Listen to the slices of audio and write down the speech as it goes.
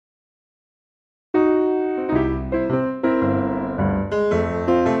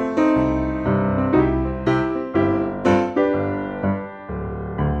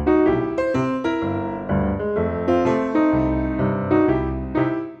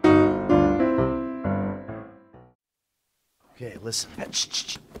Okay, listen.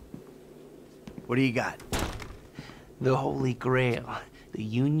 Shh. What do you got? The Holy Grail, the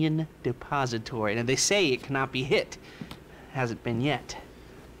Union Depository. And they say it cannot be hit. Hasn't been yet.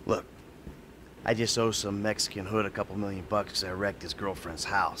 Look, I just owe some Mexican hood a couple $1,000,000 because I wrecked his girlfriend's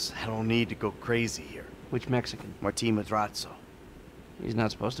house. I don't need to go crazy here. Which Mexican? Martin Madrazo. He's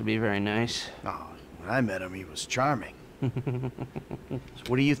not supposed to be very nice. Oh, when I met him, he was charming. So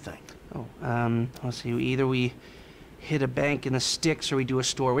what do you think? Oh, let's see. Either we hit a bank in the sticks or we do a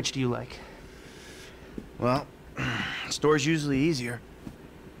store. Which do you like? Well, store's usually easier.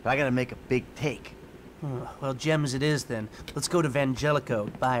 But I gotta make a big take. Well, gems it is then. Let's go to Vangelico,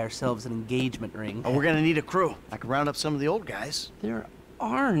 buy ourselves an engagement ring. Oh, we're gonna need a crew. I can round up some of the old guys. There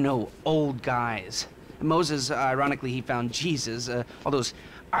are no old guys. Moses, ironically, he found Jesus. All those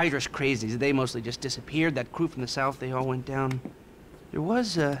Irish crazies, they mostly just disappeared. That crew from the south, they all went down. There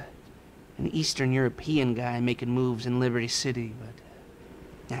was an Eastern European guy making moves in Liberty City,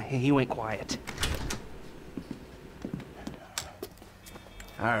 but he went quiet.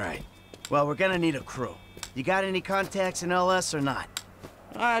 All right. Well, we're gonna need a crew. You got any contacts in LS or not?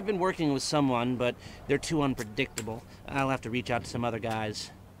 I've been working with someone, but they're too unpredictable. I'll have to reach out to some other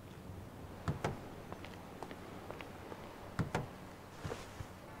guys.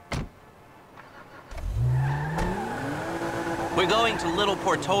 We're going to Little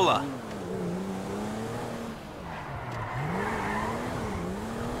Portola.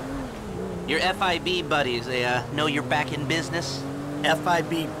 Your FIB buddies, they know you're back in business?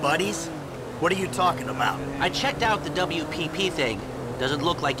 FIB buddies? What are you talking about? I checked out the WPP thing. Doesn't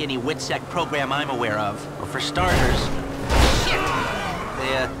look like any WITSEC program I'm aware of. Well, for starters,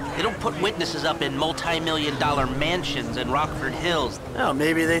 they don't put witnesses up in multi-million-dollar mansions in Rockford Hills. Well,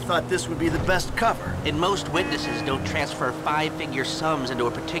 maybe they thought this would be the best cover. And most witnesses don't transfer five-figure sums into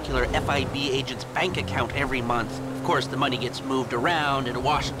a particular FIB agent's bank account every month. Of course, the money gets moved around and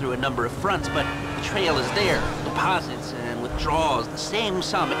washed through a number of fronts, but the trail is there. Deposits and withdrawals, the same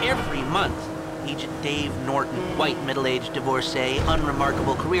sum every month. Agent Dave Norton, white middle-aged divorcee,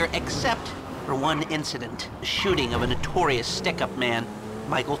 unremarkable career, except for one incident. The shooting of a notorious stick-up man,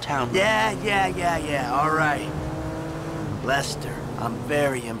 Michael Townley. Yeah, all right. Lester, I'm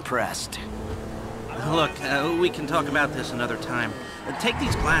very impressed. Look, we can talk about this another time. Take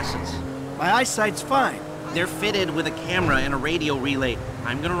these glasses. My eyesight's fine. They're fitted with a camera and a radio relay.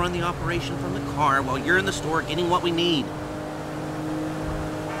 I'm gonna run the operation from the car while you're in the store getting what we need.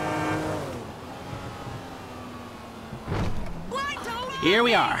 Here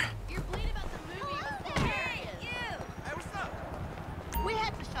we are. You're bleeding about the movie. You're hilarious. Hey, what's up? We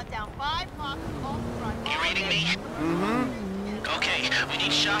had to shut down 5 blocks of Ultron. You reading me? Mm-hmm. Okay, we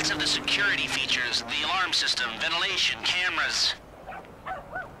need shots of the security features, the alarm system, ventilation, cameras.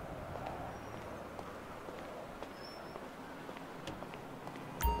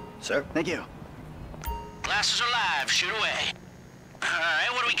 Sir? Thank you. Glasses are live, shoot away.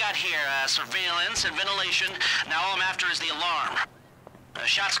 Alright, what do we got here? Surveillance and ventilation. Now all I'm after is the alarm.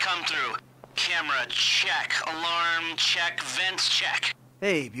 Shots come through. Camera, check. Alarm, check. Vents, check.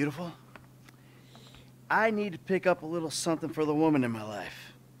 Hey, beautiful. I need to pick up a little something for the woman in my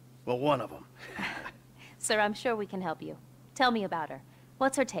life. Well, one of them. Sir, I'm sure we can help you. Tell me about her.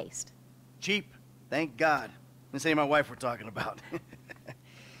 What's her taste? Cheap. Thank God. This ain't my wife we're talking about.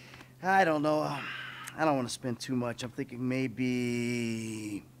 I don't know. I don't want to spend too much. I'm thinking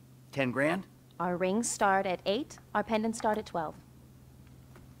maybe 10 grand? Our rings start at 8, our pendants start at 12.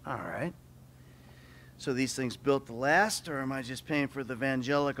 All right. So these things built to last, or am I just paying for the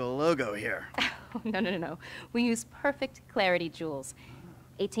Vangelico logo here? No. We use perfect clarity jewels.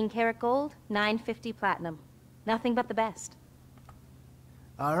 18 karat gold, 950 platinum. Nothing but the best.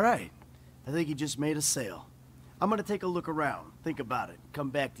 All right. I think you just made a sale. I'm gonna take a look around, think about it, come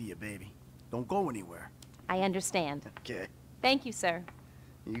back to you, baby. Don't go anywhere. I understand. Okay. Thank you, sir.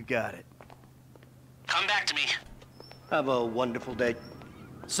 You got it. Come back to me. Have a wonderful day.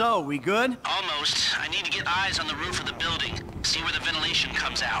 So, we good? Almost. I need to get eyes on the roof of the building. See where the ventilation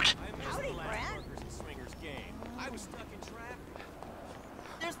comes out. Howdy, Brad.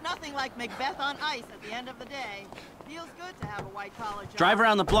 There's nothing like Macbeth on ice at the end of the day. Feels good to have a white-collar job. Drive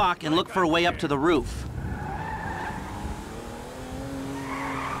around the block and look for a way up to the roof.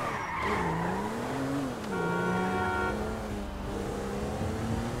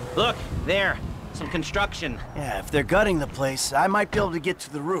 Look, there. Some construction. Yeah, if they're gutting the place, I might be able to get to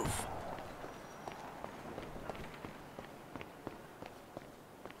the roof.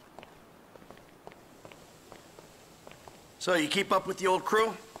 So, you keep up with the old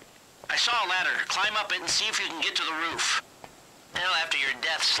crew? I saw a ladder. Climb up it and see if you can get to the roof. Well, after your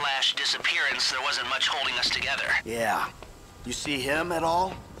death/disappearance, there wasn't much holding us together. Yeah. You see him at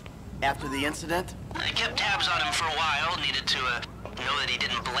all? After the incident? I kept tabs on him for a while, needed to, know that he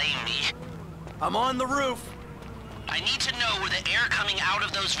didn't blame me. I'm on the roof. I need to know where the air coming out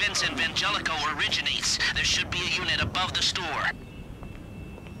of those vents in Vangelico originates. There should be a unit above the store.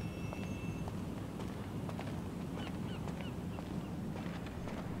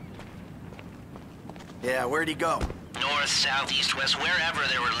 Yeah, where'd he go? North, south, east, west, wherever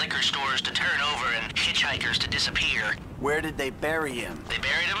there were liquor stores to turn over and hitchhikers to disappear. Where did they bury him? They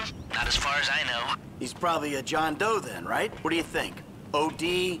buried him? Not as far as I know. He's probably a John Doe then, right? What do you think?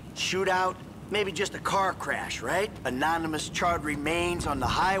 OD? Shootout? Maybe just a car crash, right? Anonymous charred remains on the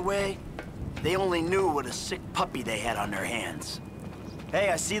highway? They only knew what a sick puppy they had on their hands. Hey,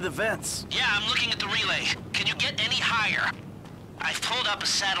 I see the vents. Yeah, I'm looking at the relay. Can you get any higher? I've pulled up a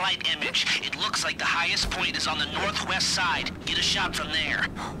satellite image. It looks like the highest point is on the northwest side. Get a shot from there.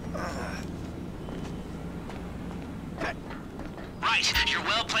 Right, you're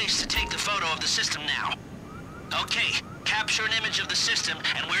well placed to take the photo of the system now. Okay, capture an image of the system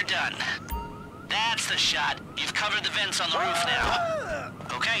and we're done. That's the shot. You've covered the vents on the roof now.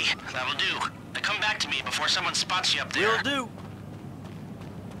 Okay, that'll do. Now come back to me before someone spots you up there. Will do.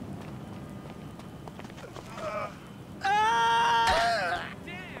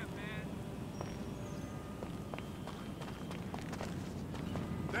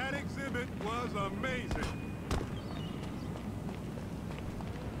 That exhibit was amazing.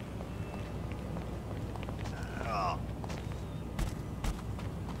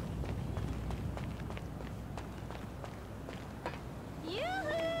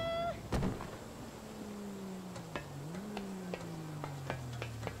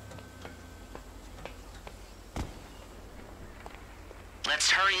 Let's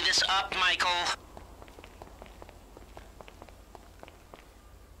hurry this up, Michael.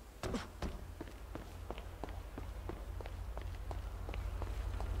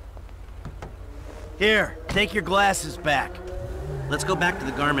 Here, take your glasses back. Let's go back to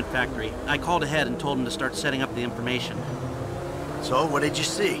the garment factory. I called ahead and told him to start setting up the information. So, what did you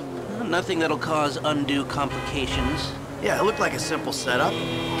see? Nothing that'll cause undue complications. Yeah, it looked like a simple setup.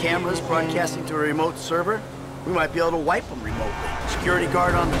 Cameras broadcasting to a remote server. We might be able to wipe them remotely. Security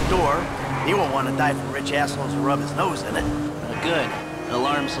guard on the door. He won't want to die for rich assholes to rub his nose in it. Good. The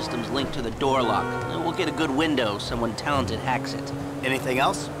alarm system's linked to the door lock. We'll get a good window. Someone talented hacks it. Anything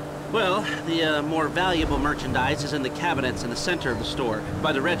else? Well, the more valuable merchandise is in the cabinets in the center of the store,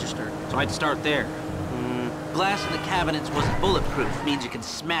 by the register, so I'd start there. Glass in the cabinets wasn't bulletproof, means you can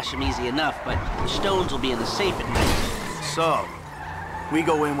smash them easy enough, but the stones will be in the safe at night. So, we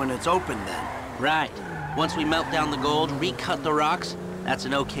go in when it's open then? Right. Once we melt down the gold, recut the rocks, that's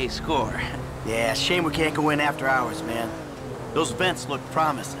an okay score. Yeah, shame we can't go in after hours, man. Those vents look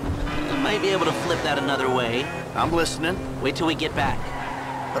promising. I might be able to flip that another way. I'm listening. Wait till we get back.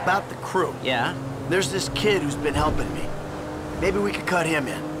 About the crew. Yeah? There's this kid who's been helping me. Maybe we could cut him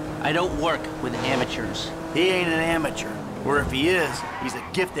in. I don't work with amateurs. He ain't an amateur. Or if he is, he's a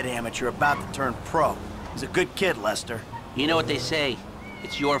gifted amateur about to turn pro. He's a good kid, Lester. You know what they say.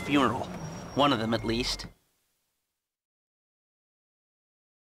 It's your funeral. One of them, at least.